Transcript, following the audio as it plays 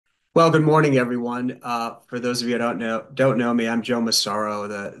Well, good morning, everyone. For those of you who don't know me, I'm Joe Massaro,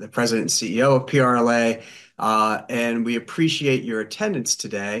 the president and CEO of PRLA, and we appreciate your attendance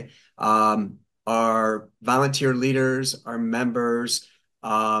today. Our volunteer leaders, our members,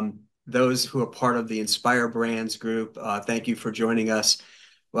 those who are part of the Inspire Brands group, thank you for joining us.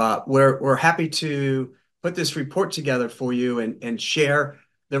 We're happy to put this report together for you and share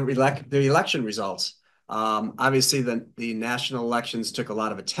the election results. Obviously, the national elections took a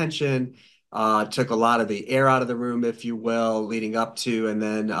lot of attention, took a lot of the air out of the room, if you will, leading up to and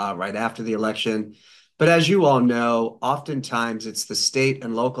then right after the election. But as you all know, oftentimes it's the state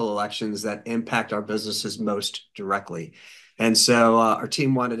and local elections that impact our businesses most directly. And so our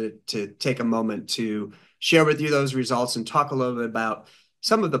team wanted to take a moment to share with you those results and talk a little bit about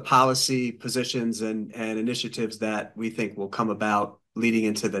some of the policy positions and initiatives that we think will come about leading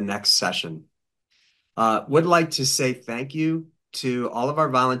into the next session. Would like to say thank you to all of our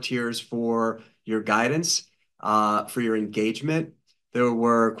volunteers for your guidance, for your engagement. There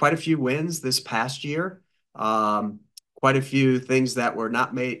were quite a few wins this past year, quite a few things that were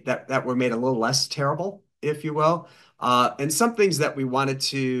not made that were made a little less terrible, if you will, and some things that we wanted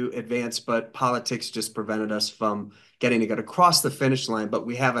to advance, but politics just prevented us from getting to get across the finish line. But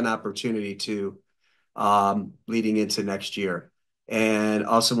we have an opportunity to leading into next year. And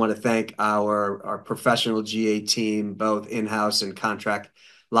also want to thank our professional GA team, both in-house and contract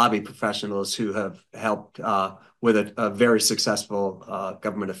lobby professionals who have helped with a very successful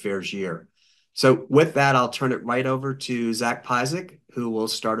government affairs year. So with that, I'll turn it right over to Zach Pyzik, who will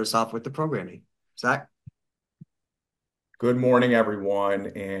start us off with the programming. Zach? Good morning,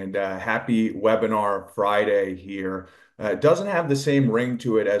 everyone, and happy Webinar Friday here. It doesn't have the same ring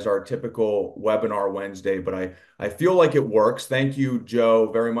to it as our typical Webinar Wednesday, but I feel like it works. Thank you,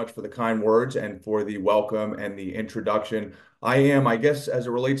 Joe, very much for the kind words and for the welcome and the introduction. I guess, as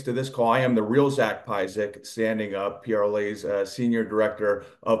it relates to this call, I am the real Zach Pyzik, standing up, PRLA's Senior Director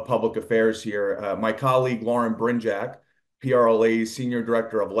of Public Affairs here. My colleague, Lauren Brinjac, PRLA's Senior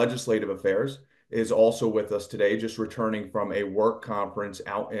Director of Legislative Affairs, is also with us today, just returning from a work conference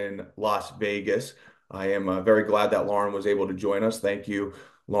out in Las Vegas. I am very glad that Lauren was able to join us. Thank you,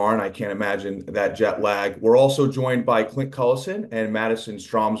 Lauren. I can't imagine that jet lag. We're also joined by Clint Cullison and Madison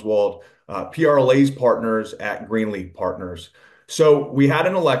Stromswold, PRLA's partners at Greenlee Partners. So we had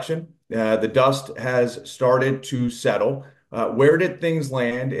an election. The dust has started to settle. Where did things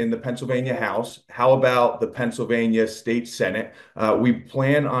land in the Pennsylvania House? How about the Pennsylvania State Senate? We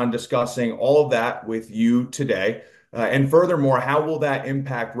plan on discussing all of that with you today. And furthermore, how will that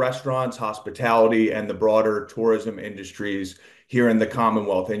impact restaurants, hospitality, and the broader tourism industries here in the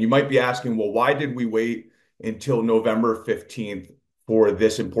Commonwealth? And you might be asking, well, why did we wait until November 15th for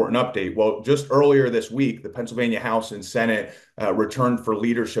this important update? Well, just earlier this week, the Pennsylvania House and Senate returned for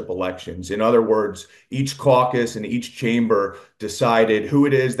leadership elections. In other words, each caucus and each chamber decided who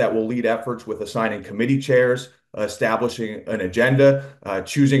it is that will lead efforts with assigning committee chairs, establishing an agenda,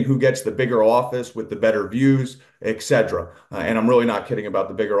 choosing who gets the bigger office with the better views, etc. And I'm really not kidding about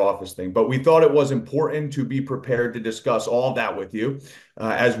the bigger office thing, but we thought it was important to be prepared to discuss all of that with you,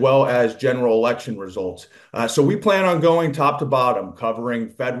 as well as general election results. So we plan on going top to bottom, covering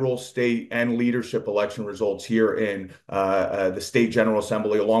federal, state, and leadership election results here in the State General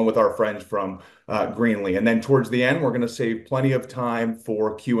Assembly, along with our friends from Greenlee. And then towards the end, we're going to save plenty of time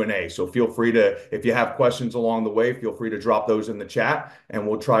for Q&A. So feel free to, if you have questions along the way, feel free to drop those in the chat, and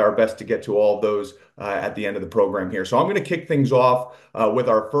we'll try our best to get to all of those at the end of the program here. So I'm going to kick things off with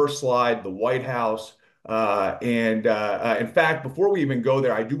our first slide, the White House. In fact, before we even go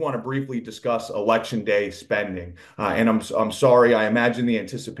there, I do want to briefly discuss Election Day spending. And I'm sorry, I imagine the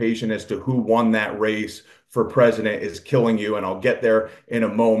anticipation as to who won that race for president is killing you, and I'll get there in a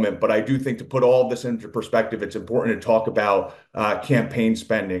moment. But I do think, to put all of this into perspective, it's important to talk about campaign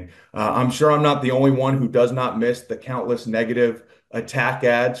spending. I'm sure I'm not the only one who does not miss the countless negative attack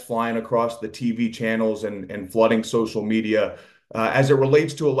ads flying across the TV channels and flooding social media. As it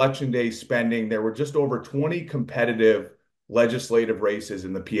relates to Election Day spending, there were just over 20 competitive legislative races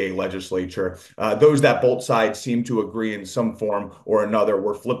in the PA legislature. Those that both sides seem to agree in some form or another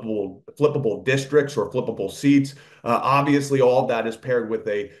were flippable districts or flippable seats. Obviously, all of that is paired with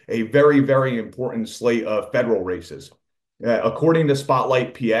a very, very important slate of federal races. According to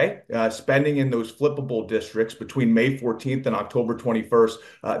Spotlight PA, spending in those flippable districts between May 14th and October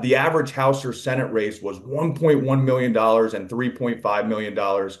 21st, the average House or Senate race was $1.1 million and $3.5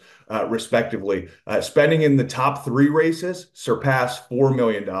 million, respectively. Spending in the top three races surpassed $4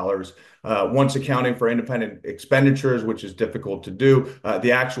 million. Once accounting for independent expenditures, which is difficult to do,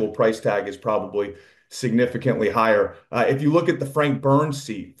 the actual price tag is probably significantly higher. If you look at the Frank Burns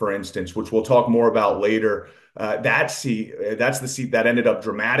seat, for instance, which we'll talk more about later, that seat, that's the seat that ended up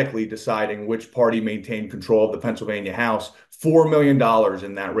dramatically deciding which party maintained control of the Pennsylvania House. $4 million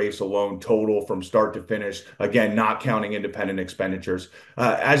in that race alone, total from start to finish. Again, not counting independent expenditures.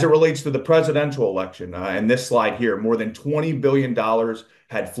 As it relates to the presidential election, and this slide here, more than $20 billion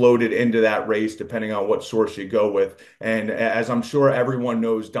had floated into that race, depending on what source you go with. And as I'm sure everyone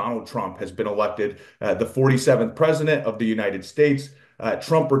knows, Donald Trump has been elected the 47th president of the United States.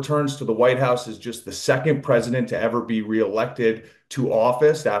 Trump returns to the White House as just the second president to ever be reelected to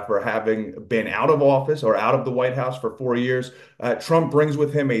office after having been out of office or out of the White House for 4 years. Trump brings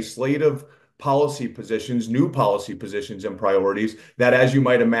with him a slate of policy positions, new policy positions and priorities that, as you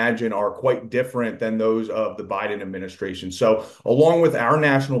might imagine, are quite different than those of the Biden administration. So, along with our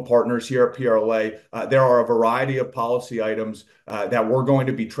national partners here at PRLA, there are a variety of policy items that we're going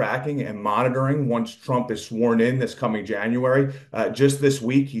to be tracking and monitoring once Trump is sworn in this coming January. Just this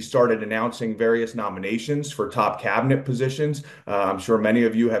week, he started announcing various nominations for top cabinet positions. I'm sure many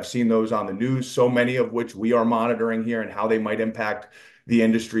of you have seen those on the news, so many of which we are monitoring here and how they might impact the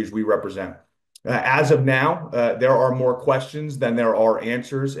industries we represent. As of now, there are more questions than there are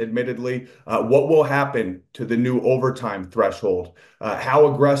answers, admittedly. What will happen to the new overtime threshold?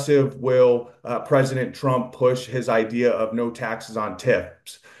 How aggressive will President Trump push his idea of no taxes on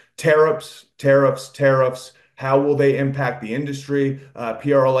tips? Tariffs, tariffs, tariffs. How will they impact the industry?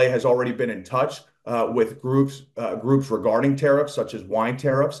 PRLA has already been in touch with groups regarding tariffs, such as wine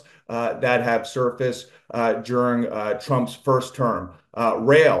tariffs, that have surfaced during Trump's first term.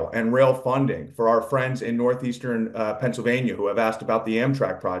 Rail and rail funding for our friends in northeastern Pennsylvania who have asked about the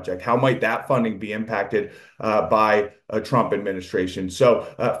Amtrak project. How might that funding be impacted by a Trump administration? So,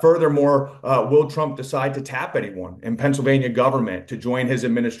 furthermore, will Trump decide to tap anyone in Pennsylvania government to join his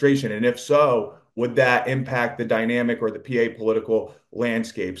administration? And if so, would that impact the dynamic or the PA political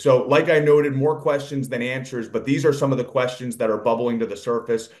landscape? So, like I noted, more questions than answers, but these are some of the questions that are bubbling to the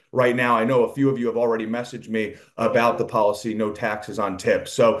surface right now. I know a few of you have already messaged me about the policy, no taxes on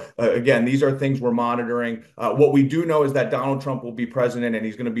tips. So, again, these are things we're monitoring. What we do know is that Donald Trump will be president and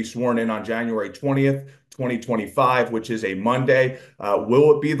he's going to be sworn in on January 20th. 2025, which is a Monday.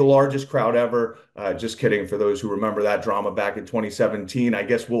 Will it be the largest crowd ever? Just kidding for those who remember that drama back in 2017. I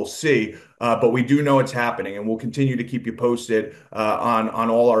guess we'll see. But we do know it's happening, and we'll continue to keep you posted on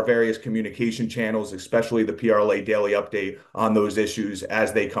all our various communication channels, especially the PRLA Daily Update on those issues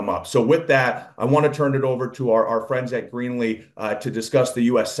as they come up. So with that, I want to turn it over to our friends at Greenlee to discuss the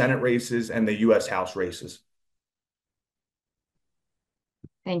U.S. Senate races and the U.S. House races.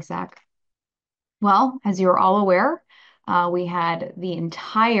 Thanks, Zach. Well, as you're all aware, we had the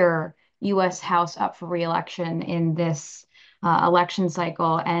entire U.S. House up for re-election in this election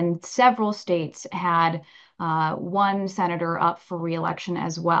cycle, and several states had one senator up for re-election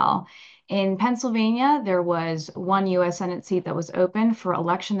as well. In Pennsylvania, there was one U.S. Senate seat that was open for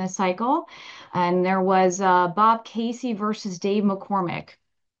election this cycle, and there was Bob Casey versus Dave McCormick.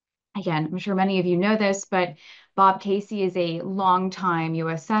 Again, I'm sure many of you know this, but Bob Casey is a longtime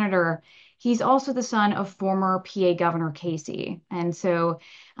U.S. Senator. He's also the son of former PA Governor Casey. And so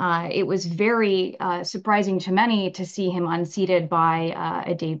it was very surprising to many to see him unseated by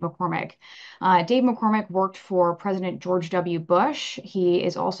a Dave McCormick. Dave McCormick worked for President George W. Bush. He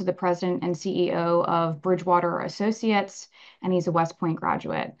is also the president and CEO of Bridgewater Associates, and he's a West Point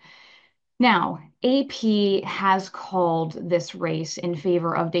graduate. Now, AP has called this race in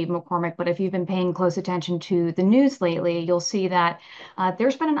favor of Dave McCormick, but if you've been paying close attention to the news lately, you'll see that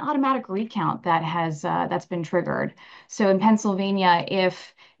there's been an automatic recount that has that's been triggered. So in Pennsylvania,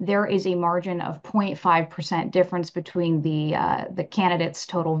 if there is a margin of 0.5% difference between the candidates'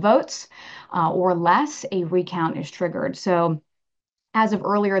 total votes or less, a recount is triggered. So as of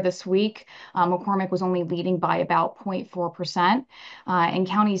earlier this week, McCormick was only leading by about 0.4%, and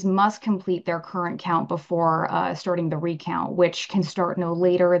counties must complete their current count before starting the recount, which can start no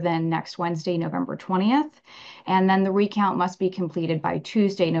later than next Wednesday, November 20th. And then the recount must be completed by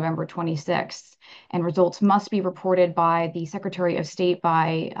Tuesday, November 26th. And results must be reported by the Secretary of State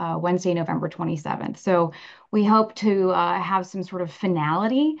by Wednesday, November 27th. So we hope to have some sort of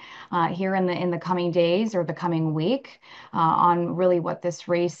finality here in the coming days or the coming week on really what this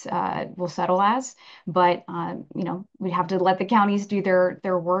race will settle as. But we have to let the counties do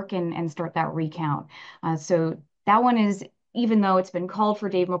their work and start that recount. So that one is, even though it's been called for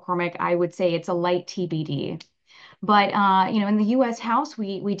Dave McCormick, I would say it's a light TBD. But in the U.S. House,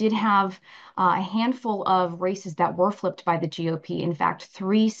 we did have a handful of races that were flipped by the GOP. In fact,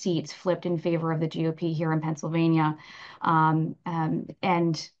 3 seats flipped in favor of the GOP here in Pennsylvania.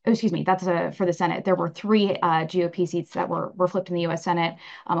 Excuse me, that's for the Senate. There were 3 GOP seats that were flipped in the U.S. Senate,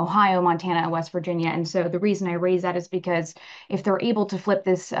 Ohio, Montana, and West Virginia. And so the reason I raise that is because if they're able to flip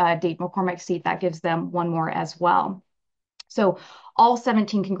this Dayton McCormick seat, that gives them one more as well. So all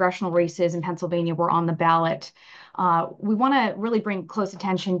 17 congressional races in Pennsylvania were on the ballot. We want to really bring close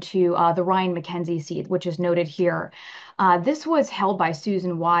attention to the Ryan McKenzie seat, which is noted here. This was held by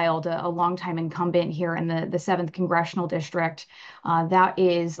Susan Wild, a longtime incumbent here in the 7th Congressional District. That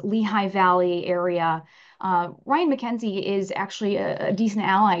is Lehigh Valley area. Ryan McKenzie is actually a decent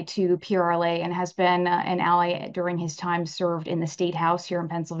ally to PRLA and has been an ally during his time served in the State House here in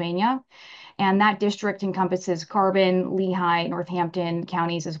Pennsylvania. And that district encompasses Carbon, Lehigh, Northampton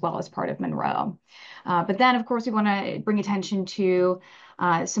counties, as well as part of Monroe. But then, of course, we want to bring attention to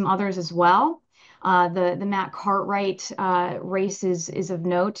some others as well. The Matt Cartwright race is of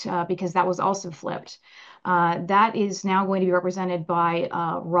note because that was also flipped. That is now going to be represented by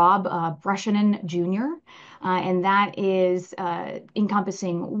Rob Breschanen Jr., and that is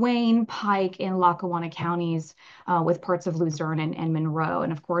encompassing Wayne, Pike, and Lackawanna counties with parts of Luzerne and Monroe.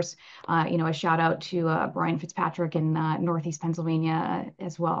 And of course, a shout out to Brian Fitzpatrick in Northeast Pennsylvania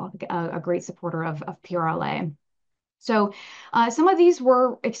as well, a great supporter of PRLA. So some of these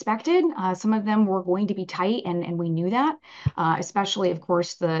were expected. Some of them were going to be tight, and we knew that, especially, of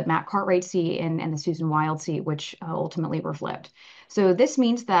course, the Matt Cartwright seat and the Susan Wild seat, which ultimately were flipped. So this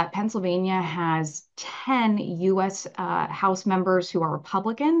means that Pennsylvania has 10 U.S. House members who are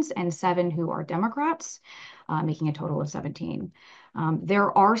Republicans and 7 who are Democrats, making a total of 17.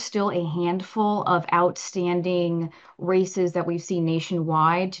 There are still a handful of outstanding races that we've seen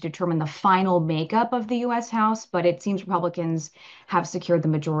nationwide to determine the final makeup of the U.S. House, but it seems Republicans have secured the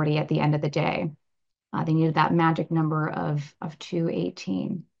majority at the end of the day. They needed that magic number of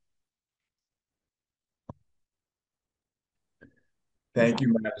 218. Thank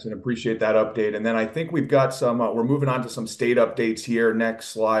you, Madison. Appreciate that update. And then I think we've got we're moving on to some state updates here.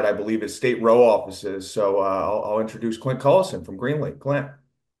 Next slide, I believe, is state row offices. So I'll introduce Clint Cullison from Greenlee. Clint.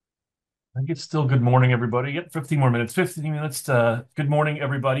 I think it's still good morning, everybody. Yep, 15 more minutes. 15 minutes. Good morning,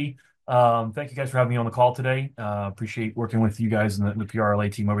 everybody. Thank you guys for having me on the call today. Appreciate working with you guys and the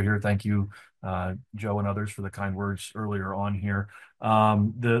PRLA team over here. Thank you, Joe and others, for the kind words earlier on here.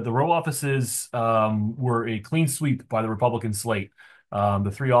 The row offices were a clean sweep by the Republican slate.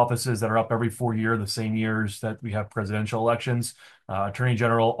 The 3 offices that are up every 4 years, the same years that we have presidential elections, Attorney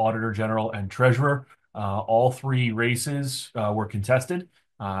General, Auditor General, and Treasurer. All 3 races were contested.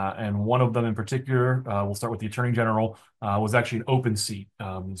 And one of them in particular, we'll start with the Attorney General, was actually an open seat.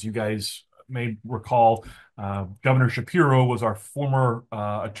 As you guys may recall, Governor Shapiro was our former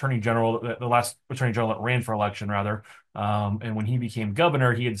Attorney General, the last Attorney General that ran for election, rather. And when he became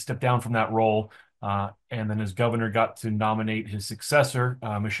governor, he had stepped down from that role. And then as governor got to nominate his successor,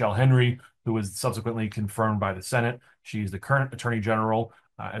 Michelle Henry, who was subsequently confirmed by the Senate. She's the current Attorney General.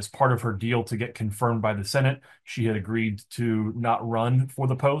 As part of her deal to get confirmed by the Senate, she had agreed to not run for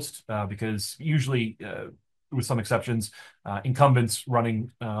the post because usually, with some exceptions, incumbents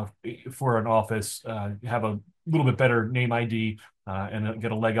running for an office have a little bit better name ID and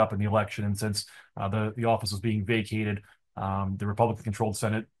get a leg up in the election. And since the office was being vacated, the Republican-controlled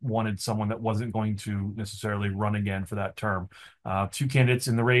Senate wanted someone that wasn't going to necessarily run again for that term. 2 candidates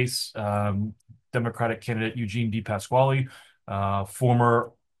in the race, Democratic candidate Eugene D. Pasquale,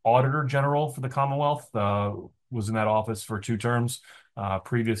 former Auditor General for the Commonwealth, was in that office for 2 terms.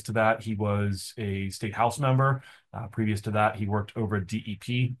 Previous to that, he was a state House member. Previous to that, he worked over at DEP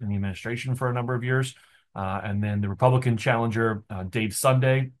in the administration for a number of years. And then the Republican challenger, Dave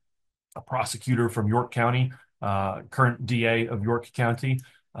Sunday, a prosecutor from York County, current DA of York County.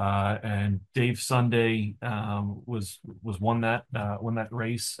 And Dave Sunday won that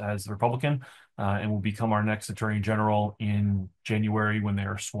race as the Republican and will become our next Attorney General in January when they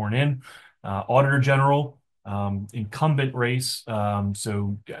are sworn in. Auditor General, incumbent race.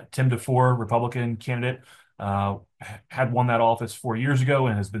 So Tim DeFore, Republican candidate, had won that office 4 years ago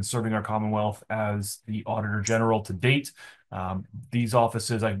and has been serving our Commonwealth as the Auditor General to date. These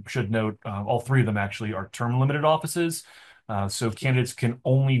offices, I should note, all 3 of them actually are term limited offices. So candidates can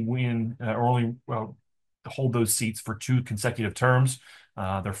only win or only hold those seats for 2 consecutive terms.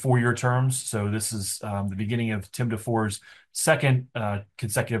 They're 4-year terms. So this is the beginning of Tim DeFore's second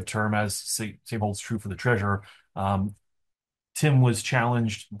consecutive term, as same holds true for the treasurer. Tim was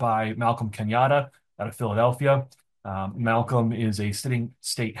challenged by Malcolm Kenyatta out of Philadelphia. Malcolm is a sitting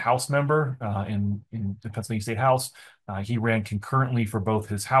state House member in the Pennsylvania State House. He ran concurrently for both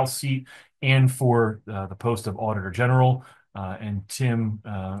his House seat and for the post of Auditor General. And Tim,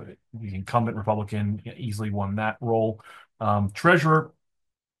 the incumbent Republican, easily won that role. Treasurer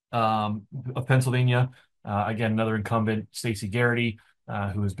of Pennsylvania, again, another incumbent, Stacey Garrity,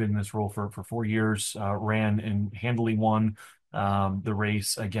 who has been in this role for 4 years, ran and handily won the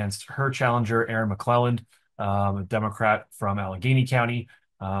race against her challenger, Aaron McClelland, a Democrat from Allegheny County.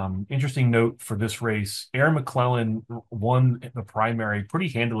 Interesting note for this race, Aaron McClelland won the primary pretty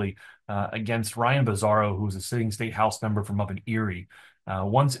handily against Ryan Bizzarro, who was a sitting state House member from up in Erie.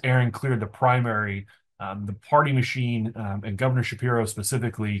 Once Aaron cleared the primary, the party machine and Governor Shapiro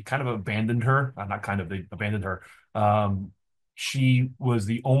specifically kind of abandoned her. Not kind of, they abandoned her. She was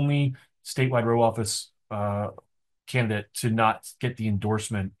the only statewide row office candidate to not get the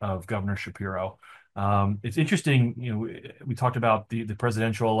endorsement of Governor Shapiro. It's interesting, we talked about the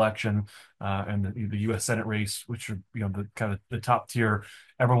presidential election and the U.S. Senate race, which are the kind of the top tier,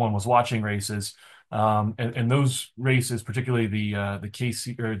 everyone was watching races. And those races, particularly the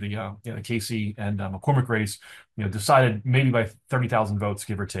Casey or the Casey and McCormick race, decided maybe by 30,000 votes,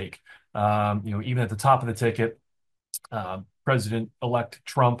 give or take. Even at the top of the ticket, President-elect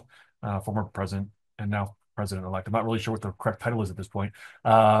Trump, former president and now president-elect. I'm not really sure what the correct title is at this point.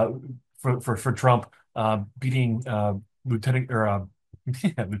 For Trump beating Lieutenant or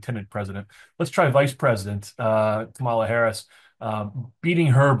Lieutenant President. Let's try Vice President Kamala Harris, beating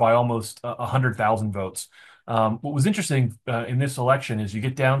her by almost 100,000 votes. What was interesting in this election is you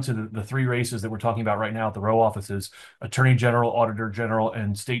get down to the three races that we're talking about right now at the row offices: Attorney General, Auditor General,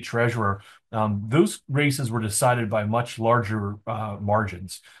 and State Treasurer. Those races were decided by much larger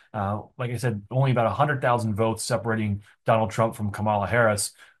margins. Like I said, only about 100,000 votes separating Donald Trump from Kamala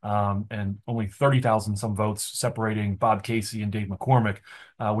Harris, and only 30,000 some votes separating Bob Casey and Dave McCormick.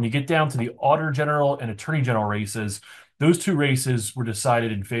 When you get down to the Auditor General and Attorney General races, those two races were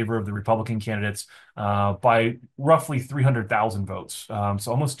decided in favor of the Republican candidates by roughly 300,000 votes.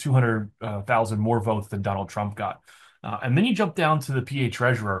 So almost 200,000 more votes than Donald Trump got. And then you jump down to the PA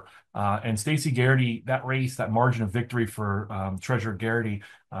Treasurer, and Stacey Garrity, that race, that margin of victory for Treasurer Garrity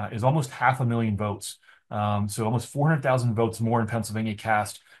is almost 500,000 votes. So almost 400,000 votes more in Pennsylvania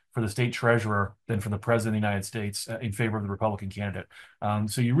cast for the state treasurer than for the president of the United States in favor of the Republican candidate.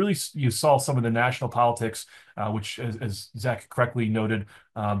 So you saw some of the national politics, which, as Zach correctly noted,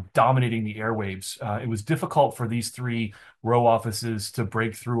 dominating the airwaves. It was difficult for these three row offices to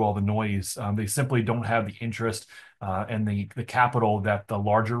break through all the noise. They simply don't have the interest and the capital that the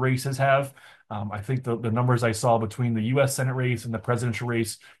larger races have. I think the numbers I saw between the U.S. Senate race and the presidential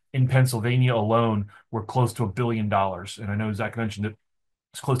race in Pennsylvania alone were close to $1 billion. And I know Zach mentioned it.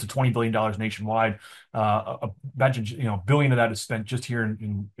 It's close to $20 billion nationwide. Imagine, $1 billion of that is spent just here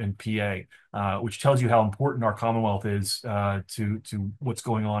in PA, which tells you how important our Commonwealth is to what's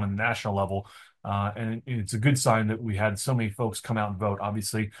going on in the national level. And it's a good sign that we had so many folks come out and vote.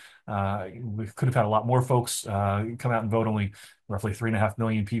 Obviously, we could have had a lot more folks come out and vote. Only roughly 3.5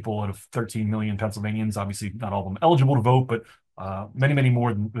 million people out of 13 million Pennsylvanians. Obviously, not all of them eligible to vote, but many, many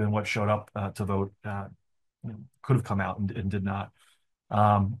more than what showed up to vote could have come out and did not.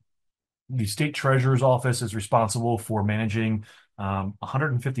 The state treasurer's office is responsible for managing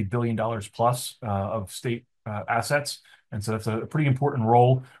 $150 billion plus of state assets. And so that's a pretty important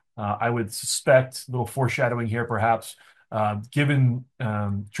role. I would suspect, a little foreshadowing here perhaps, given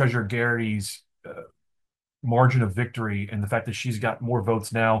Treasurer Garrity's margin of victory and the fact that she's got more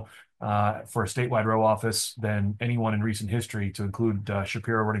votes now for a statewide row office than anyone in recent history, to include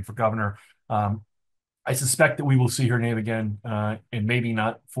Shapiro running for governor. I suspect that we will see her name again in maybe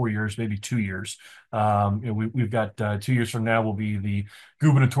not 4 years, maybe 2 years. We've got 2 years from now will be the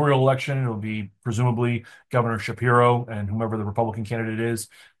gubernatorial election. It'll be presumably Governor Shapiro and whomever the Republican candidate is.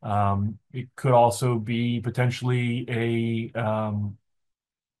 It could also be potentially a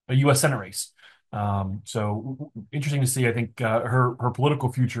U.S. Senate race. So interesting to see. I think her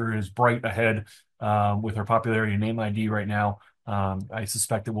political future is bright ahead with her popularity and name ID right now. I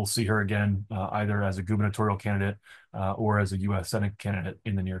suspect that we'll see her again either as a gubernatorial candidate or as a U.S. Senate candidate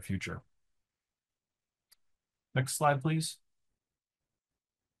in the near future. Next slide, please.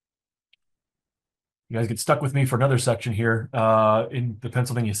 You guys get stuck with me for another section here in the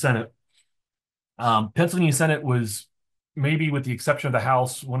Pennsylvania Senate. Pennsylvania Senate was, maybe with the exception of the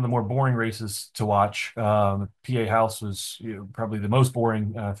House, one of the more boring races to watch. The PA House was probably the most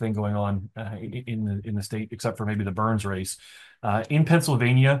boring thing going on in the state, except for maybe the Burns race. In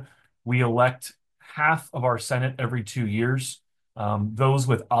Pennsylvania, we elect half of our Senate every 2 years. Those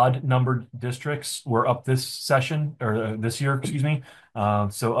with odd numbered districts were up this session or this year, excuse me.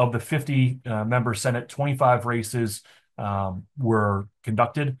 So of the 50 member Senate, 25 races were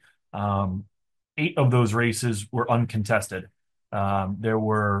conducted. Um, 8 of those races were uncontested. There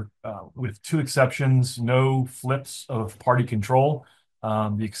were, with 2 exceptions, no flips of party control.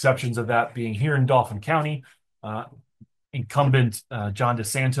 The exceptions of that being here in Dauphin County, uh, incumbent John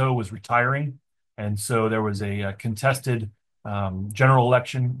DeSanto was retiring, and so there was a contested general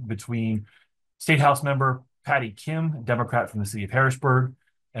election between State House member Patty Kim, Democrat from the city of Harrisburg,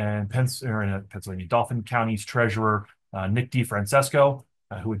 and Pennsylvania Dauphin County's treasurer Nick DeFrancesco,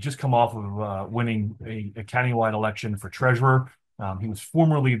 who had just come off of winning a countywide election for treasurer. He was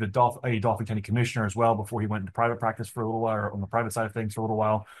formerly a Dauphin County commissioner as well before he went into private practice for a little while, or on the private side of things for a little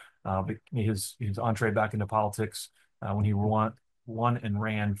while. But his entree back into politics when he won and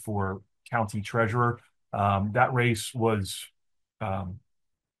ran for county treasurer. That race was um,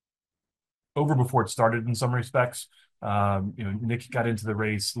 over before it started in some respects. Nick got into the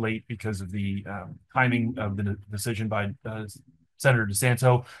race late because of the timing of the decision by Senator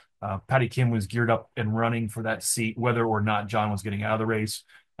DeSanto. Patty Kim was geared up and running for that seat, whether or not John was getting out of the race.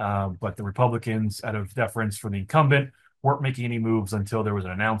 But the Republicans, out of deference for the incumbent, weren't making any moves until there was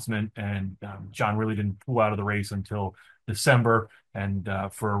an announcement, and John really didn't pull out of the race until December. And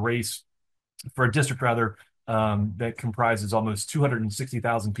for a district rather, that comprises almost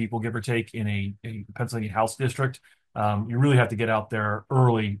 260,000 people, give or take, in a Pennsylvania House district. You really have to get out there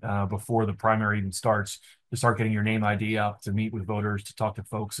early before the primary even starts to start getting your name ID up, to meet with voters, to talk to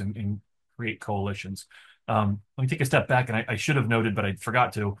folks, and create coalitions. Let me take a step back, and I should have noted, but I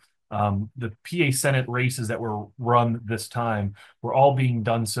forgot to. The PA Senate races that were run this time were all being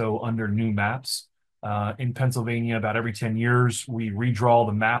done so under new maps. In Pennsylvania, about every 10 years, we redraw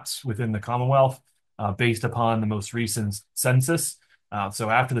the maps within the Commonwealth based upon the most recent census. So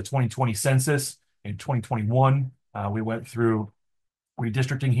after the 2020 census in 2021, we went through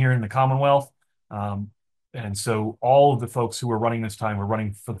redistricting here in the Commonwealth. And so all of the folks who were running this time were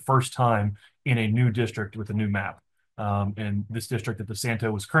running for the first time in a new district with a new map. And this district that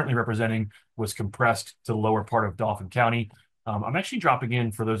DeSanto was currently representing was compressed to the lower part of Dauphin County. I'm actually dropping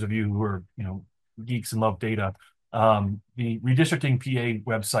in, for those of you who are, geeks and love data, the redistricting PA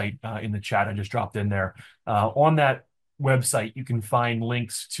website in the chat I just dropped in there. On that website, you can find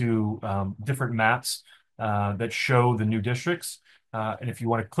links to different maps that show the new districts. And if you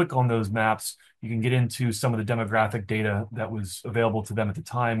want to click on those maps, you can get into some of the demographic data that was available to them at the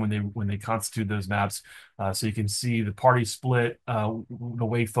time when they constituted those maps. So you can see the party split, the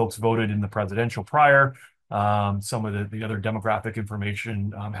way folks voted in the presidential prior, some of the other demographic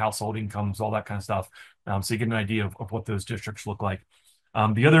information, household incomes, all that kind of stuff. So you get an idea of what those districts look like.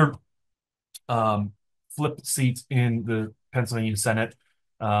 The other flip seat in the Pennsylvania Senate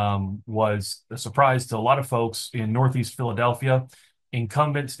was a surprise to a lot of folks in Northeast Philadelphia.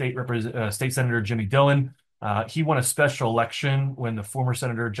 Incumbent State Senator Jimmy Dillon, he won a special election when the former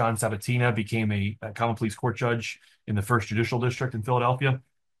Senator John Sabatina became a common pleas court judge in the first judicial district in Philadelphia.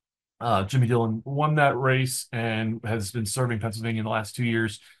 Jimmy Dillon won that race and has been serving Pennsylvania in the last 2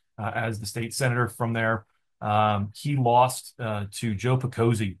 years as the state senator from there. He lost to Joe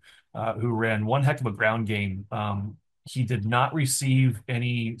Picozzi, who ran one heck of a ground game. He did not receive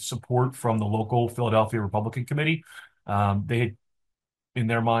any support from the local Philadelphia Republican Committee. They had, in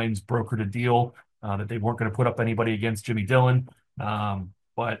their minds, brokered a deal that they weren't going to put up anybody against Jimmy Dillon.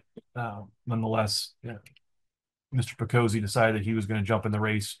 But nonetheless, Mr. Picozzi decided that he was going to jump in the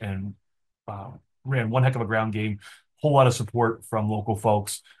race and ran one heck of a ground game, whole lot of support from local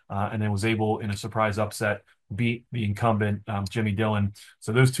folks, and then was able, in a surprise upset, beat the incumbent Jimmy Dillon.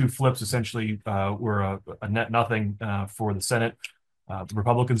 So those two flips essentially were a net nothing for the Senate. The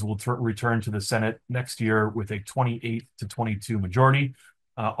Republicans will return to the Senate next year with a 28-22 majority.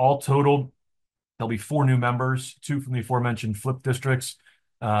 All totaled, there'll be 4 new members, 2 from the aforementioned flip districts,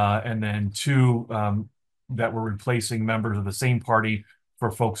 and then 2 that were replacing members of the same party for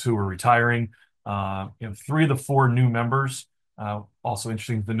folks who were retiring. 3 of the 4 new members, also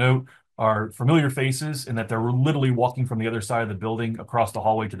interesting to note, are familiar faces in that they're literally walking from the other side of the building across the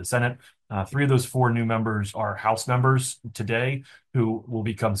hallway to the Senate. 3 of those 4 new members are House members today who will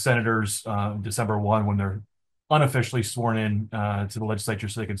become senators December 1 when they're unofficially sworn in to the legislature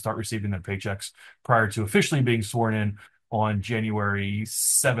so they can start receiving their paychecks prior to officially being sworn in on January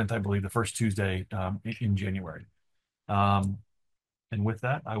 7th, I believe, the first Tuesday in January. And with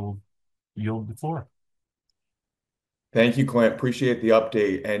that, I will yield the floor. Thank you, Clint. Appreciate the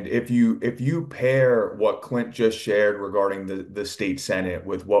update. And if you pair what Clint just shared regarding the state Senate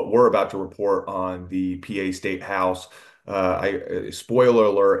with what we're about to report on the PA State House, Spoiler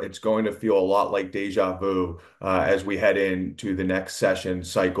alert, it's going to feel a lot like deja vu as we head into the next session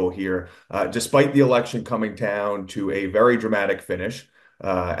cycle here. Despite the election coming down to a very dramatic finish,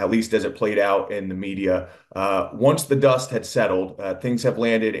 at least as it played out in the media, once the dust had settled, things have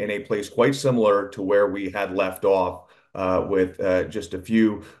landed in a place quite similar to where we had left off. With just a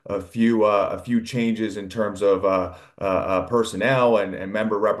few changes in terms of personnel and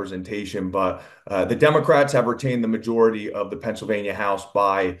member representation, but the Democrats have retained the majority of the Pennsylvania House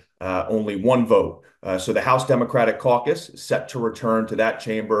by only one vote. So the House Democratic Caucus set to return to that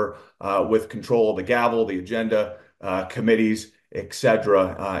chamber with control of the gavel, the agenda, committees,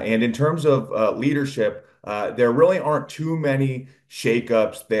 etc. And in terms of leadership, there really aren't too many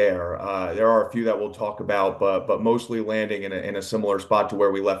shakeups there. There are a few that we'll talk about, but mostly landing in a similar spot to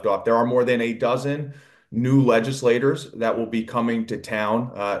where we left off. There are more than a dozen new legislators that will be coming to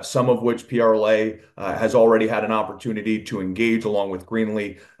town, some of which PRLA has already had an opportunity to engage along with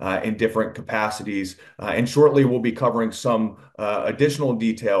Greenlee in different capacities. And shortly, we'll be covering some additional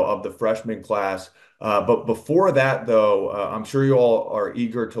detail of the freshman class. But before that, though, I'm sure you all are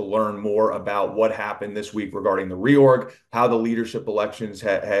eager to learn more about what happened this week regarding the reorg, how the leadership elections,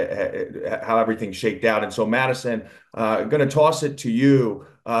 how everything shaked out. And so, Madison, I'm going to toss it to you.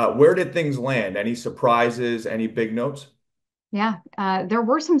 Where did things land? Any surprises? Any big notes? Yeah, there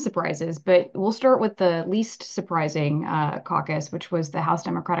were some surprises, but we'll start with the least surprising caucus, which was the House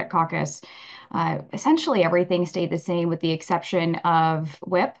Democratic Caucus. Essentially, everything stayed the same with the exception of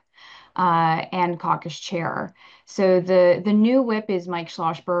whip and caucus chair. So the new whip is Mike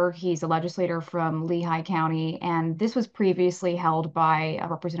Schlossberg. He's a legislator from Lehigh County, and this was previously held by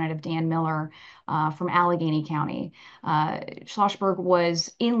Representative Dan Miller from Allegheny County. Schlossberg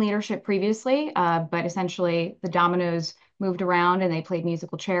was in leadership previously, but essentially the dominoes moved around and they played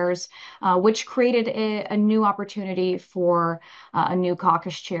musical chairs, which created a new opportunity for a new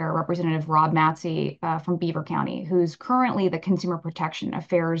caucus chair, Representative Rob Matzey from Beaver County, who's currently the Consumer Protection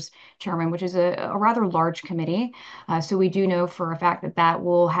Affairs chairman, which is a rather large committee. So we do know for a fact that that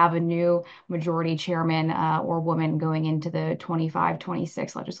will have a new majority chairman or woman going into the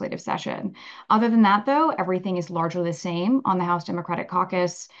 25-26 legislative session. Other than that, though, everything is largely the same on the House Democratic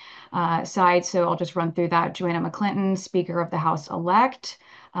Caucus side. So I'll just run through that. Joanna McClinton, Speaker of the House-elect,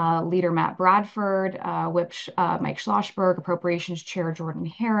 Leader Matt Bradford, Whip Mike Schlossberg, Appropriations Chair Jordan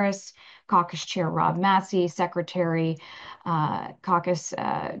Harris, Caucus Chair Rob Massey, Secretary Caucus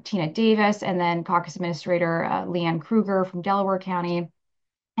Tina Davis, and then Caucus Administrator Leanne Kruger from Delaware County.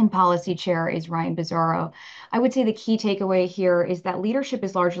 And policy chair is Ryan Bizzaro. I would say the key takeaway here is that leadership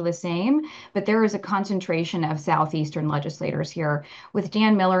is largely the same, but there is a concentration of Southeastern legislators here. With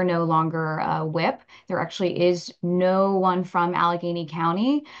Dan Miller no longer whip, there actually is no one from Allegheny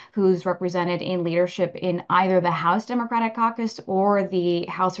County who's represented in leadership in either the House Democratic Caucus or the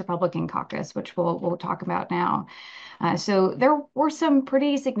House Republican Caucus, which we'll talk about now. So there were some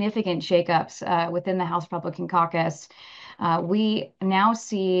pretty significant shakeups within the House Republican Caucus. We now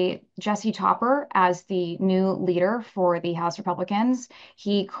see Jesse Topper as the new leader for the House Republicans.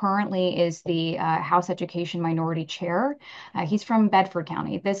 He currently is the House Education Minority Chair. He's from Bedford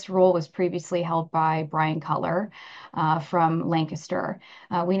County. This role was previously held by Brian Cutler from Lancaster.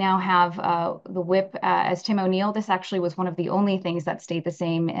 We now have the whip as Tim O'Neill. This actually was one of the only things that stayed the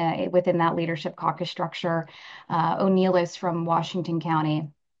same within that leadership caucus structure. O'Neill is from Washington County.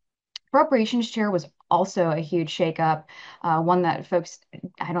 Appropriations chair was also a huge shakeup, one that folks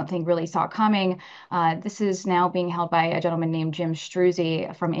I don't think really saw coming. This is now being held by a gentleman named Jim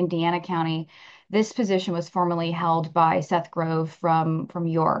Struzzi from Indiana County. This position was formerly held by Seth Grove from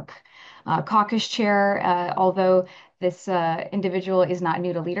York. Caucus chair, although this individual is not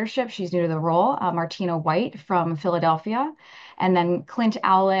new to leadership, she's new to the role, Martina White from Philadelphia. And then Clint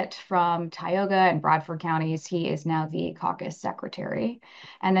Owlett from Tioga and Bradford counties. He is now the caucus secretary.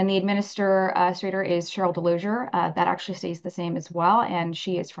 And then the administrator is Cheryl Delosier. That actually stays the same as well. And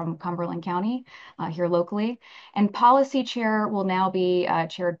she is from Cumberland County here locally. And policy chair will now be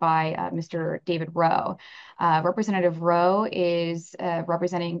chaired by Mr. David Rowe. Representative Rowe is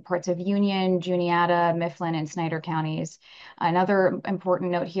representing parts of Union, Juniata, Mifflin, and Snyder counties. Another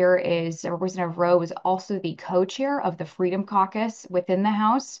important note here is Representative Rowe is also the co-chair of the Freedom Caucus within the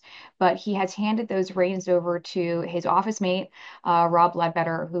House, but he has handed those reins over to his office mate, Rob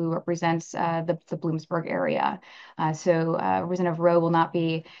Ledbetter, who represents the Bloomsburg area. So Representative Rowe will not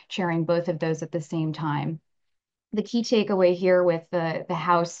be chairing both of those at the same time. The key takeaway here with the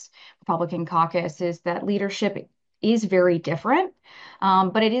House Republican caucus is that leadership is very different,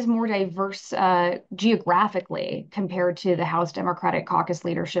 but it is more diverse geographically compared to the House Democratic caucus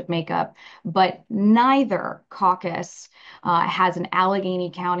leadership makeup. But neither caucus has an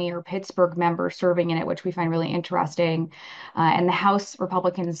Allegheny County or Pittsburgh member serving in it, which we find really interesting. And the House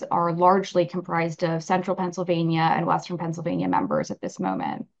Republicans are largely comprised of Central Pennsylvania and Western Pennsylvania members at this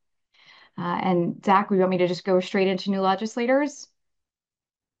moment. And Zach, we want me to just go straight into new legislators?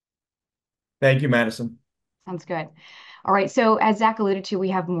 Thank you, Madison. Sounds good. All right. So as Zach alluded to, we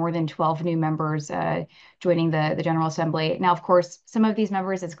have more than 12 new members joining the General Assembly. Now, of course, some of these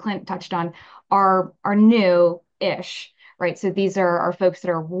members, as Clint touched on, are new-ish, right? So these are folks that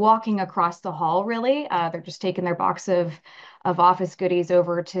are walking across the hall, really. They're just taking their box of office goodies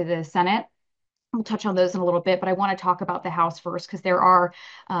over to the Senate. We'll touch on those in a little bit, but I want to talk about the House first because there are,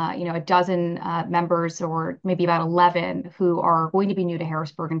 a dozen members, or maybe about 11, who are going to be new to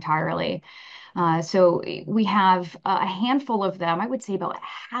Harrisburg entirely. So we have a handful of them. I would say about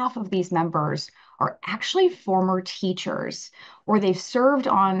half of these members are actually former teachers, or they've served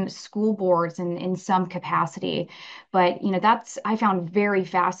on school boards in some capacity. But, that's, I found very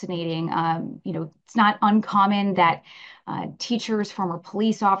fascinating. It's not uncommon that teachers, former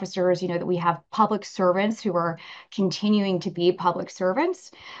police officers, that we have public servants who are continuing to be public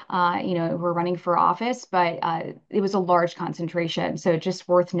servants, who are running for office, but it was a large concentration. So just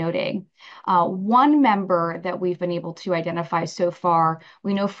worth noting. One member that we've been able to identify so far,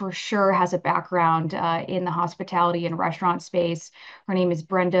 we know for sure has a background in the hospitality and restaurant space. Her name is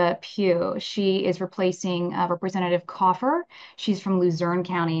Brenda Pugh. She is replacing Representative Coffer. She's from Luzerne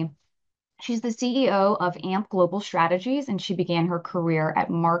County. She's the CEO of AMP Global Strategies, and she began her career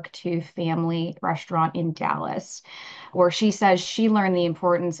at Mark II Family Restaurant in Dallas, where she says she learned the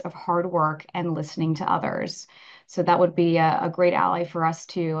importance of hard work and listening to others. So that would be a great ally for us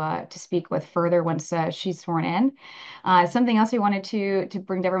to speak with further once she's sworn in. Something else we wanted to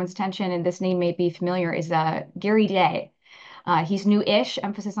bring to everyone's attention, and this name may be familiar, is Gary Day. He's new-ish,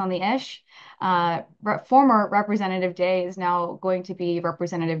 emphasis on the ish. Former Representative Day is now going to be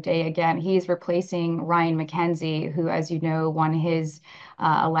Representative Day again. He's replacing Ryan McKenzie, who, as you know, won his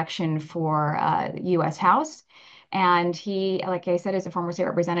election for U.S. House. And he, like I said, is a former state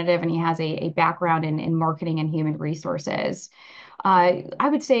representative, and he has a background in marketing and human resources. I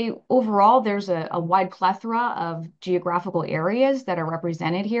would say overall, there's a wide plethora of geographical areas that are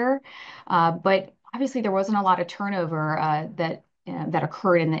represented here, but obviously there wasn't a lot of turnover that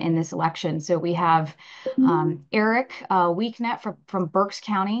occurred in this election. So we have Eric Weeknet from Berks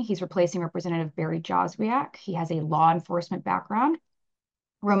County. He's replacing Representative Barry Joswiak. He has a law enforcement background.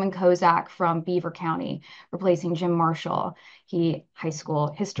 Roman Kozak from Beaver County, replacing Jim Marshall. He high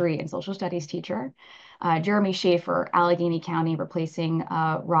school history and social studies teacher. Jeremy Schaefer, Allegheny County, replacing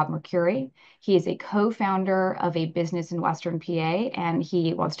Rob Mercury. He is a co-founder of a business in Western PA, and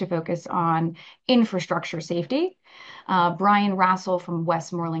he wants to focus on infrastructure safety. Brian Rassel from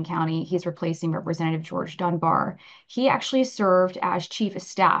Westmoreland County, he's replacing Representative George Dunbar. He actually served as chief of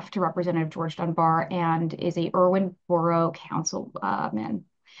staff to Representative George Dunbar and is a Irwin Borough councilman.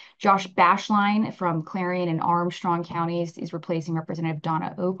 Josh Bashline from Clarion and Armstrong counties is replacing Representative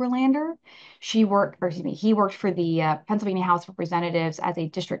Donna Oberlander. He worked for the Pennsylvania House of Representatives as a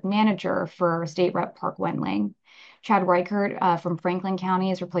district manager for State Rep Park Wendling. Chad Reichert from Franklin County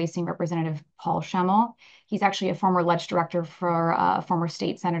is replacing Representative Paul Schemmel. He's actually a former ledge director for former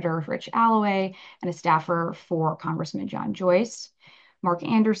state senator Rich Alloway and a staffer for Congressman John Joyce. Mark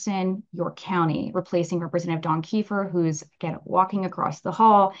Anderson, York County, replacing Representative Dawn Kiefer, who's, again, walking across the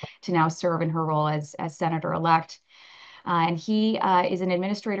hall to now serve in her role as senator-elect. And he is an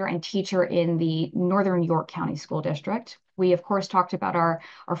administrator and teacher in the Northern York County School District. We, of course, talked about our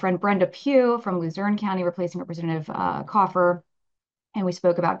friend Brenda Pugh from Luzerne County, replacing Representative Coffer. And we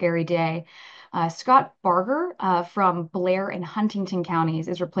spoke about Gary Day. Scott Barger from Blair and Huntington counties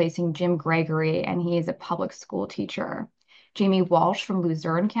is replacing Jim Gregory, and he is a public school teacher. Jamie Walsh from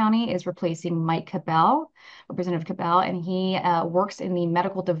Luzerne County is replacing Mike Cabell, Representative Cabell, and he works in the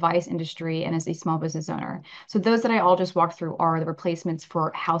medical device industry and is a small business owner. So those that I all just walked through are the replacements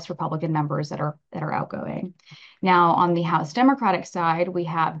for House Republican members that are outgoing. Now, on the House Democratic side, we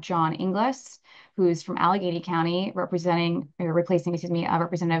have John Inglis, who's from Allegheny County, replacing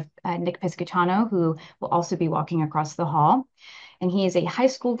Representative Nick Piscitano, who will also be walking across the hall. And he is a high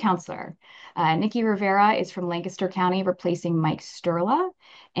school counselor. Nikki Rivera is from Lancaster County, replacing Mike Sturla,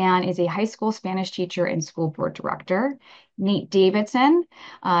 and is a high school Spanish teacher and school board director. Nate Davidson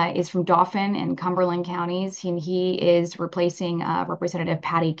is from Dauphin and Cumberland counties. He is replacing Representative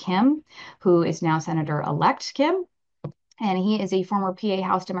Patty Kim, who is now Senator-elect Kim. And he is a former PA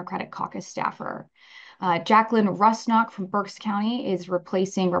House Democratic Caucus staffer. Jacqueline Rusnock from Berks County is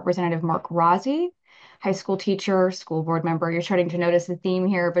replacing Representative Mark Rozzi, high school teacher, school board member. You're starting to notice a theme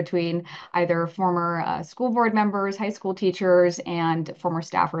here between either former school board members, high school teachers, and former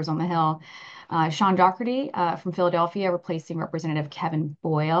staffers on the Hill. Sean Doherty from Philadelphia, replacing Representative Kevin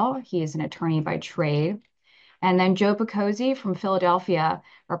Boyle. He is an attorney by trade. And then Joe Picozzi from Philadelphia,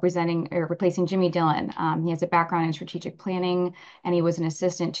 replacing Jimmy Dillon. He has a background in strategic planning, and he was an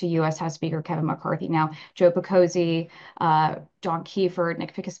assistant to U.S. House Speaker Kevin McCarthy. Now, Joe Picozzi, John Kiefer,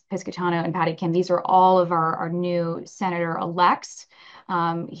 Nick Piscitano, and Patty Kim, these are all of our new senator-elects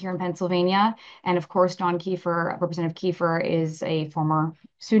here in Pennsylvania. And of course, Don Kiefer, Representative Kiefer, is a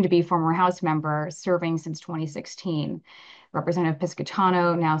soon-to-be former House member serving since 2016. Representative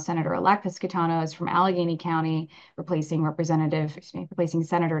Piscitano, now Senator-elect Piscitano, is from Allegheny County, replacing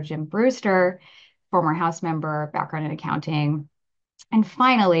Senator Jim Brewster, former House member, background in accounting. And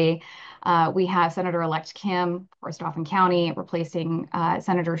finally, we have Senator-elect Kim for Dauphin County, replacing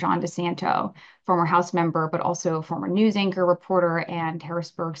Senator John DeSanto, former House member, but also former news anchor, reporter, and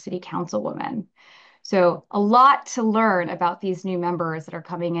Harrisburg City Councilwoman. So a lot to learn about these new members that are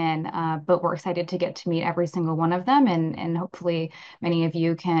coming in, but we're excited to get to meet every single one of them, and hopefully many of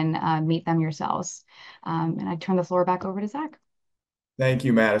you can meet them yourselves. And I turn the floor back over to Zach. Thank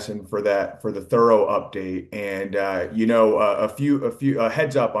you, Madison, for the thorough update. And a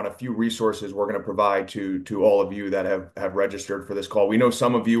heads up on a few resources we're going to provide to all of you that have registered for this call. We know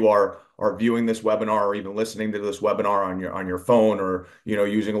some of you are viewing this webinar or even listening to this webinar on your phone, or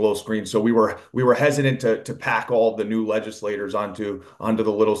using a little screen. So we were hesitant to pack all the new legislators onto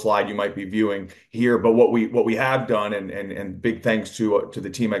the little slide you might be viewing here. But what we have done, and big thanks to the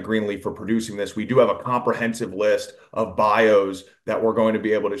team at Greenlee for producing this, we do have a comprehensive list of bios that we're going to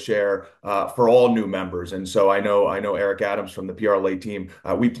be able to share for all new members. And so I know Eric Adams from the PRLA team,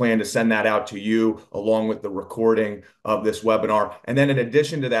 we plan to send that out to you along with the recording of this webinar. And then in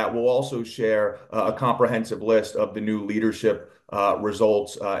addition to that, we'll also share a comprehensive list of the new leadership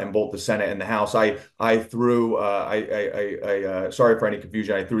results in both the Senate and the House. Sorry for any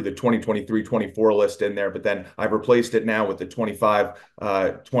confusion. I threw the 2023-24 list in there, but then I've replaced it now with the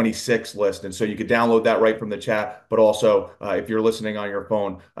 25-26 list. And so you could download that right from the chat, but also if you're listening on your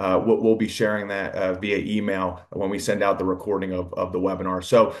phone, we'll be sharing that via email when we send out the recording of the webinar.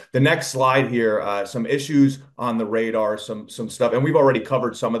 So the next slide here, some issues on the radar, some stuff, and we've already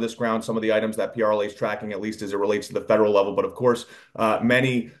covered some of this ground, some of the items that PRLA is tracking, at least as it relates to the federal level, but of course,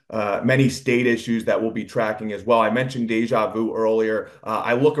 many state issues that we'll be tracking as well. I mentioned deja vu earlier.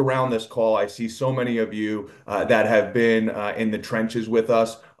 I look around this call, I see so many of you that have been in the trenches with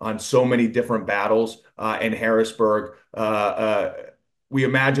us on so many different battles in Harrisburg. We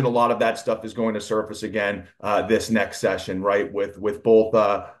imagine a lot of that stuff is going to surface again this next session, right? With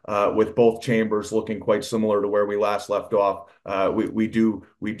both chambers looking quite similar to where we last left off. We do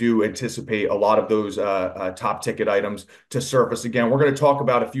anticipate a lot of those top ticket items to surface again. We're going to talk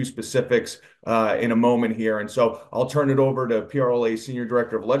about a few specifics in a moment here, and so I'll turn it over to PRLA Senior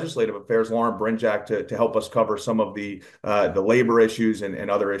Director of Legislative Affairs, Lauren Brinjac, to help us cover some of the labor issues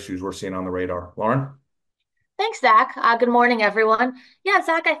and other issues we're seeing on the radar. Lauren? Thanks, Zach. Good morning, everyone. Yeah,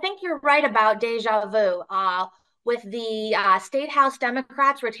 Zach, I think you're right about deja vu. With the State House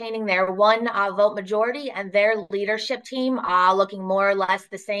Democrats retaining their one vote majority and their leadership team looking more or less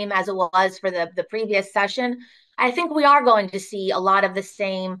the same as it was for the previous session, I think we are going to see a lot of the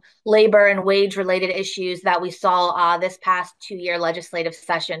same labor and wage related issues that we saw this past 2-year legislative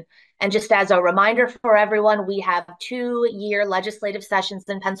session. And just as a reminder for everyone, we have 2-year legislative sessions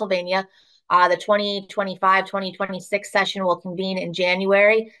in Pennsylvania. The 2025-2026 session will convene in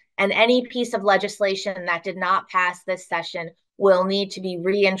January, and any piece of legislation that did not pass this session will need to be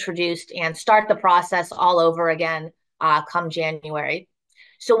reintroduced and start the process all over again come January.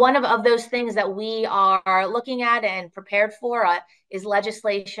 So one of those things that we are looking at and prepared for is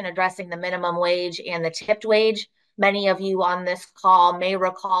legislation addressing the minimum wage and the tipped wage. Many of you on this call may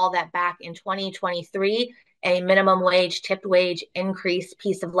recall that back in 2023, a minimum wage, tipped wage increase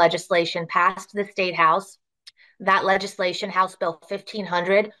piece of legislation passed the State House. That legislation, House Bill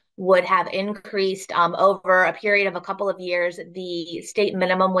 1500, would have increased over a period of a couple of years the state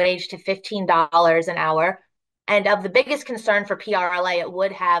minimum wage to $15 an hour. And of the biggest concern for PRLA, it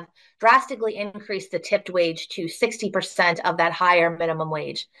would have drastically increased the tipped wage to 60% of that higher minimum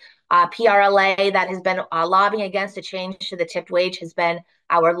wage. PRLA that has been lobbying against a change to the tipped wage has been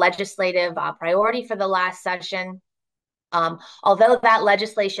our legislative priority for the last session. Although that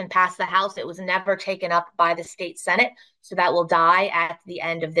legislation passed the House, it was never taken up by the state Senate. So that will die at the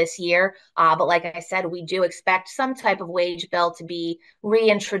end of this year. But like I said, we do expect some type of wage bill to be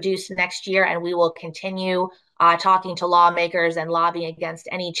reintroduced next year, and we will continue talking to lawmakers and lobbying against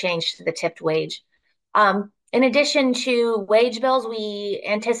any change to the tipped wage. In addition to wage bills, we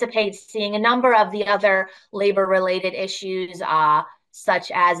anticipate seeing a number of the other labor related issues,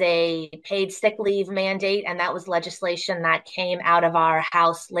 such as a paid sick leave mandate. And that was legislation that came out of our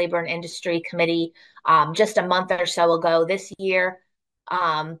House Labor and Industry Committee just a month or so ago this year.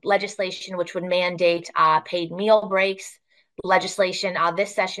 Legislation which would mandate paid meal breaks. Legislation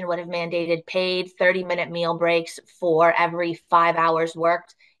this session would have mandated paid 30-minute meal breaks for every 5 hours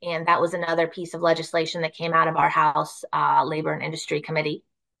worked. And that was another piece of legislation that came out of our House Labor and Industry Committee.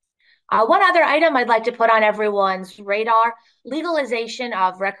 One other item I'd like to put on everyone's radar, legalization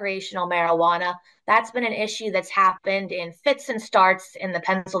of recreational marijuana. That's been an issue that's happened in fits and starts in the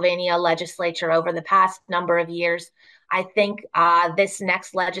Pennsylvania legislature over the past number of years. I think this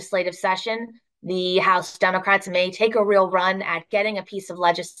next legislative session, the House Democrats may take a real run at getting a piece of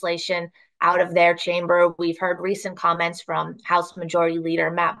legislation out of their chamber. We've heard recent comments from House Majority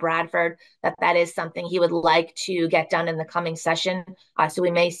Leader Matt Bradford that that is something he would like to get done in the coming session. So we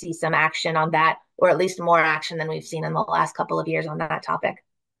may see some action on that, or at least more action than we've seen in the last couple of years on that topic.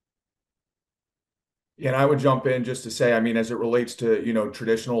 Yeah, and I would jump in just to say, I mean, as it relates to,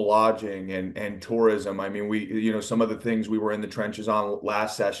 traditional lodging and tourism, I mean, some of the things we were in the trenches on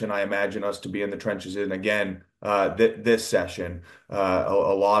last session, I imagine us to be in the trenches in again this session. A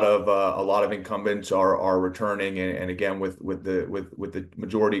lot of incumbents are returning, and again with the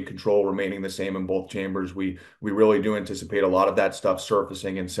majority control remaining the same in both chambers, we really do anticipate a lot of that stuff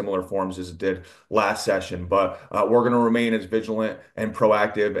surfacing in similar forms as it did last session. But we're going to remain as vigilant and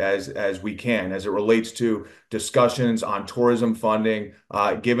proactive as we can as it relates to discussions on tourism funding.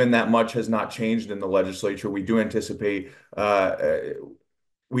 Given that much has not changed in the legislature, we don't anticipate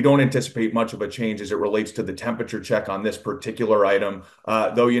much of a change as it relates to the temperature check on this particular item,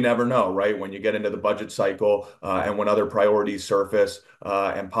 though you never know, right? When you get into the budget cycle and when other priorities surface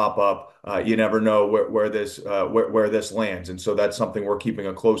and pop up, you never know where this lands. And so that's something we're keeping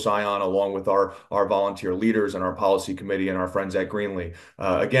a close eye on, along with our volunteer leaders and our policy committee and our friends at Greenlee.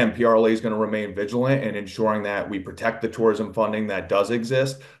 Again, PRLA is going to remain vigilant in ensuring that we protect the tourism funding that does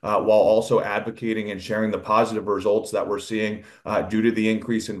exist, while also advocating and sharing the positive results that we're seeing due to the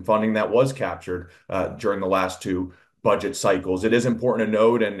increase in funding that was captured during the last two budget cycles. It is important to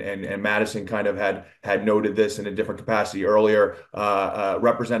note, and Madison kind of had noted this in a different capacity earlier.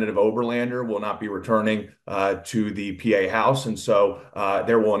 Representative Oberlander will not be returning to the PA House, and so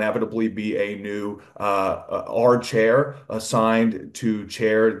there will inevitably be a new our chair assigned to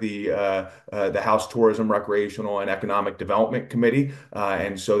chair the House Tourism, Recreational, and Economic Development Committee,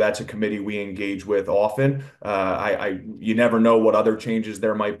 and so that's a committee we engage with often. You never know what other changes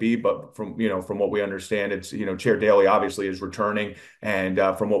there might be, but from what we understand, it's Chair Daley obviously is returning, and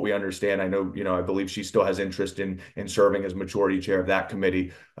from what we understand, I believe she still has interest in serving as majority chair of that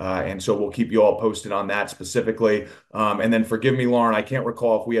committee, and so we'll keep you all posted on that specifically. And then forgive me, Lauren, I can't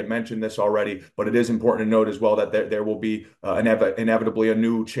recall if we had mentioned this already, but it is important to note as well that there will be inevitably a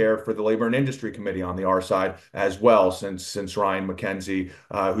new chair for the Labor and Industry Committee on the R side as well, since Ryan McKenzie,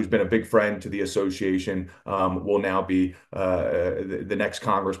 who's been a big friend to the association, will now be the next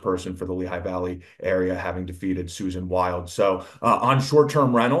congressperson for the Lehigh Valley area, having defeated Susan Wild. So on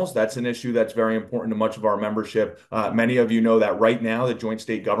short-term rentals, that's an issue that's very important to much of our membership. Many of you know that right now the Joint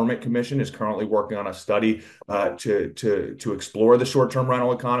State Government Commission is currently working on a study to explore the short-term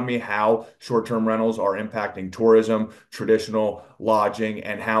rental economy, how short-term rentals are impacting tourism, traditional lodging,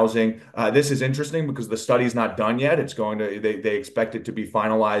 and housing. This is interesting because the study's not done yet. They expect it to be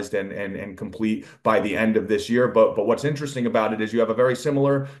finalized and complete by the end of this year. But what's interesting about it is you have a very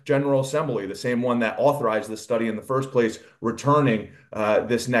similar General Assembly, the same one that authorized this study in the first place, returning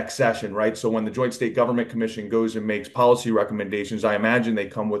this next session, right? So when the Joint State Government Commission goes and makes policy recommendations, I imagine they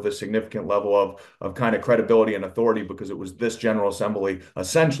come with a significant level of kind of credibility and authority, because it was this General Assembly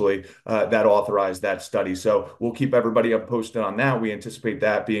essentially that authorized that study. So we'll keep everybody up posted on that. We anticipate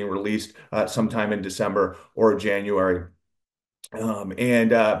that being released sometime in December or January. And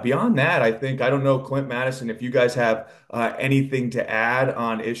beyond that, I don't know, Clint, Madison, if you guys have anything to add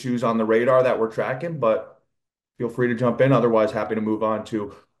on issues on the radar that we're tracking, but feel free to jump in. Otherwise, happy to move on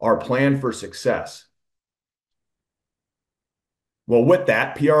to our plan for success. Well, with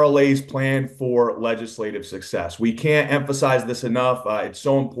that, PRLA's plan for legislative success. We can't emphasize this enough. It's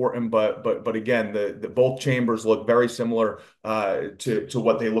so important, but again, the both chambers look very similar to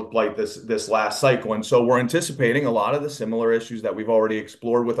what they looked like this last cycle, and so we're anticipating a lot of the similar issues that we've already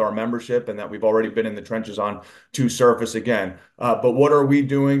explored with our membership and that we've already been in the trenches on to surface again. But what are we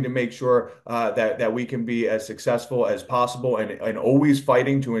doing to make sure that we can be as successful as possible and always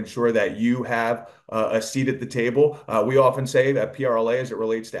fighting to ensure that you have a seat at the table? We often say that PRLA, as it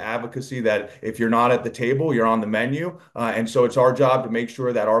relates to advocacy, that if you're not at the table, you're on the menu. And so it's our job to make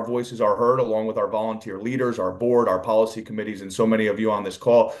sure that our voices are heard along with our volunteer leaders, our board, our policy committees, and so many of you on this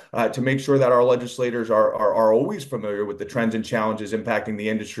call to make sure that our legislators are always familiar with the trends and challenges impacting the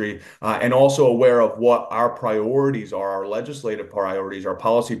industry and also aware of what our priorities are, our legislative priorities, our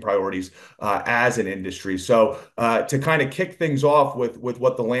policy priorities as an industry. So to kind of kick things off with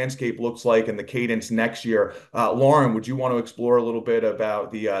what the landscape looks like and the cadence next year, Lauren, would you want to explore a little bit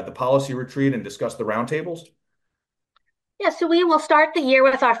about the policy retreat and discuss the roundtables? Yeah, so we will start the year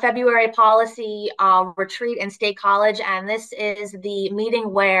with our February policy retreat in State College, and this is the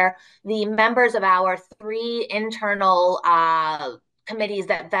meeting where the members of our three internal committees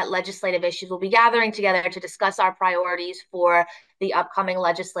that legislative issues will be gathering together to discuss our priorities for the upcoming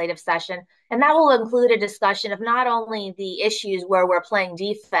legislative session. And that will include a discussion of not only the issues where we're playing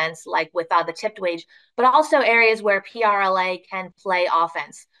defense, like with the tipped wage, but also areas where PRLA can play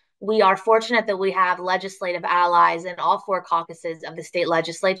offense. We are fortunate that we have legislative allies in all four caucuses of the state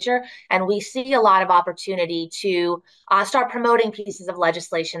legislature, and we see a lot of opportunity to start promoting pieces of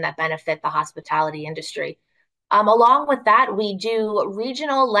legislation that benefit the hospitality industry. Along with that, we do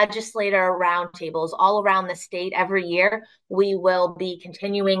regional legislator roundtables all around the state every year. We will be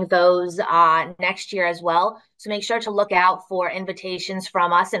continuing those next year as well. So make sure to look out for invitations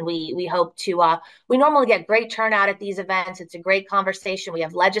from us. And we hope to, we normally get great turnout at these events. It's a great conversation. We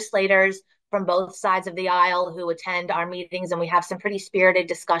have legislators from both sides of the aisle who attend our meetings, and we have some pretty spirited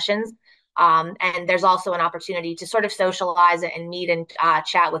discussions. And there's also an opportunity to sort of socialize and meet and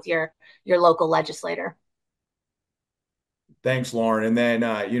chat with your local legislator. Thanks, Lauren. And then,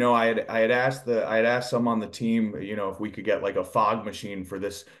 I had asked some on the team, if we could get like a fog machine for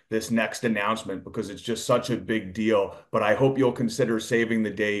this next announcement because it's just such a big deal. But I hope you'll consider saving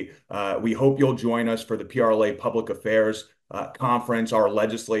the date. We hope you'll join us for the PRLA Public Affairs Conference, our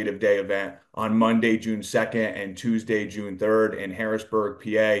Legislative Day event on Monday, June 2nd and Tuesday, June 3rd in Harrisburg,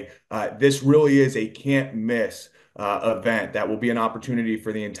 PA. This really is a can't miss event that will be an opportunity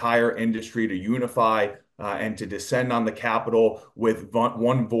for the entire industry to unify and to descend on the Capitol with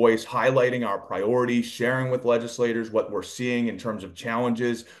one voice, highlighting our priorities, sharing with legislators what we're seeing in terms of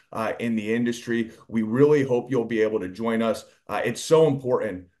challenges in the industry. We really hope you'll be able to join us. It's so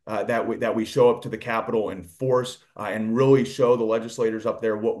important that we show up to the Capitol in force and really show the legislators up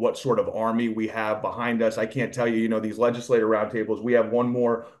there what sort of army we have behind us. I can't tell you, these legislator roundtables, we have one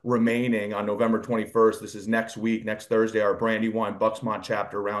more remaining on November 21st. This is next week, next Thursday, our Brandywine Bucksmont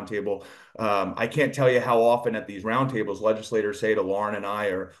chapter roundtable. I can't tell you how often at these roundtables legislators say to Lauren and I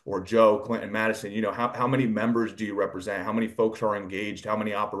or Joe, Clint, and Madison, how many members do you represent? How many folks are engaged? How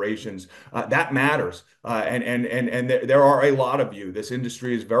many operations? That matters. And there are a lot of you. This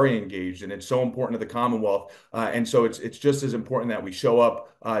industry is very engaged, and it's so important to the Commonwealth. And so it's just as important that we show up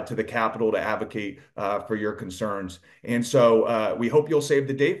to the Capitol to advocate for your concerns. And so we hope you'll save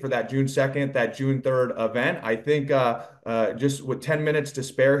the date for that June 2nd, that June 3rd event. I think just with 10 minutes to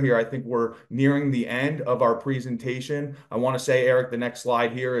spare here, I think we're nearing the end of our presentation. I want to say, Eric, the next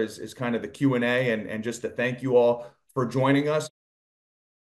slide here is kind of the Q&A and just to thank you all for joining us.